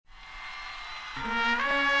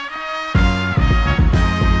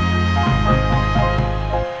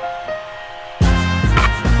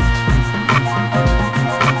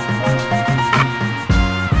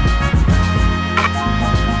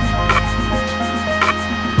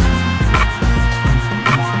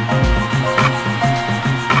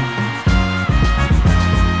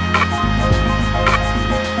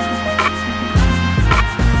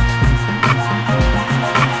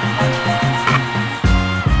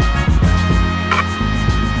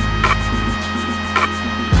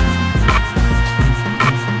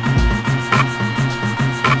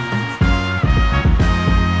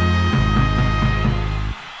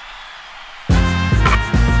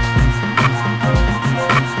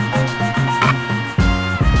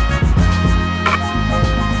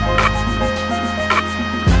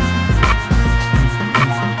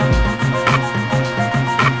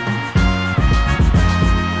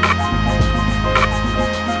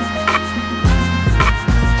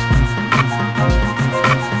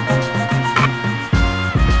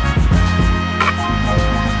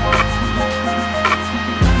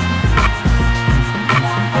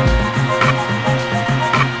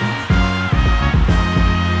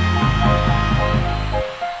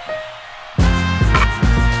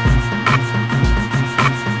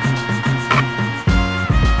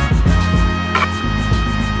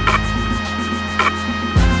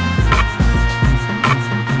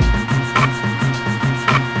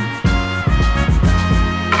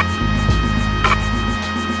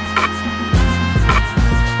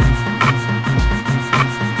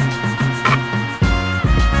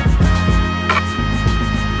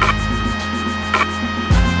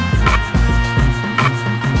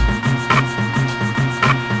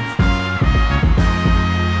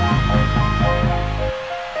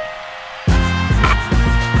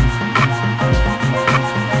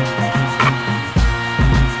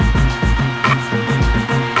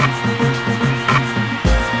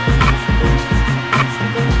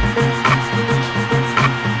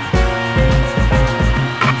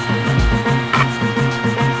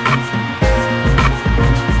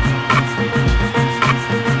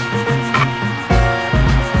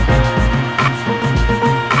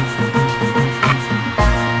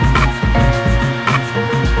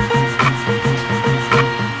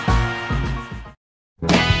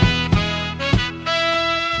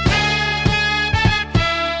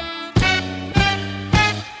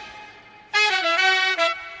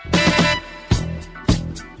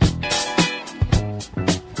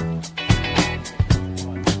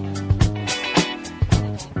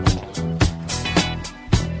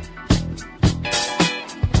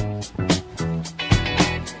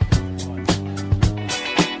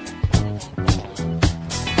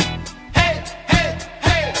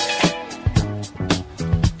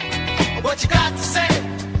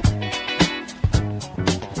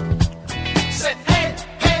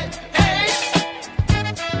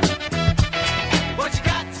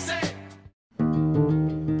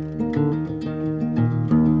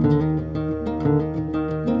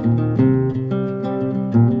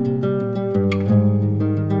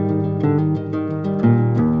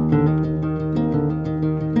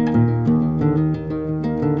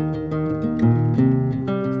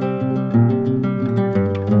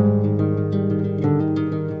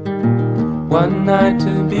One night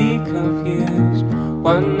to be confused,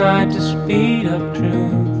 one night to speed up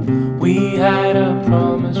truth. We had a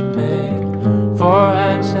promise made, 4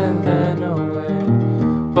 hands and then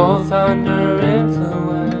away, both under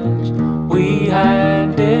influence. We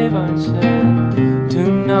had divine sense to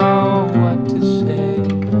know what to say.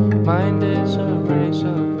 Mind is a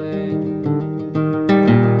razor blade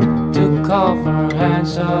to call for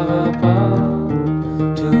hands of above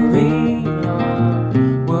to lean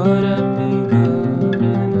on. Would it be good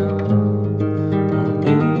enough for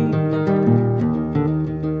me now?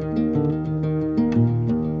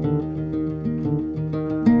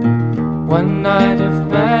 One night of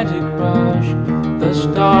magic rush, the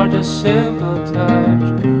start a simple touch.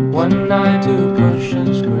 One night to push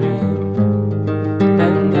and scream,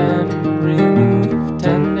 and then relief.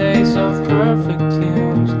 10 days of perfect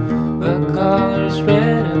tunes, the colors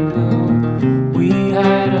red and blue. We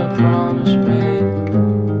had a promise made,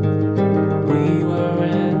 we were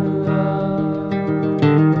in love.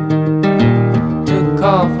 To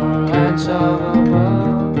call for hands of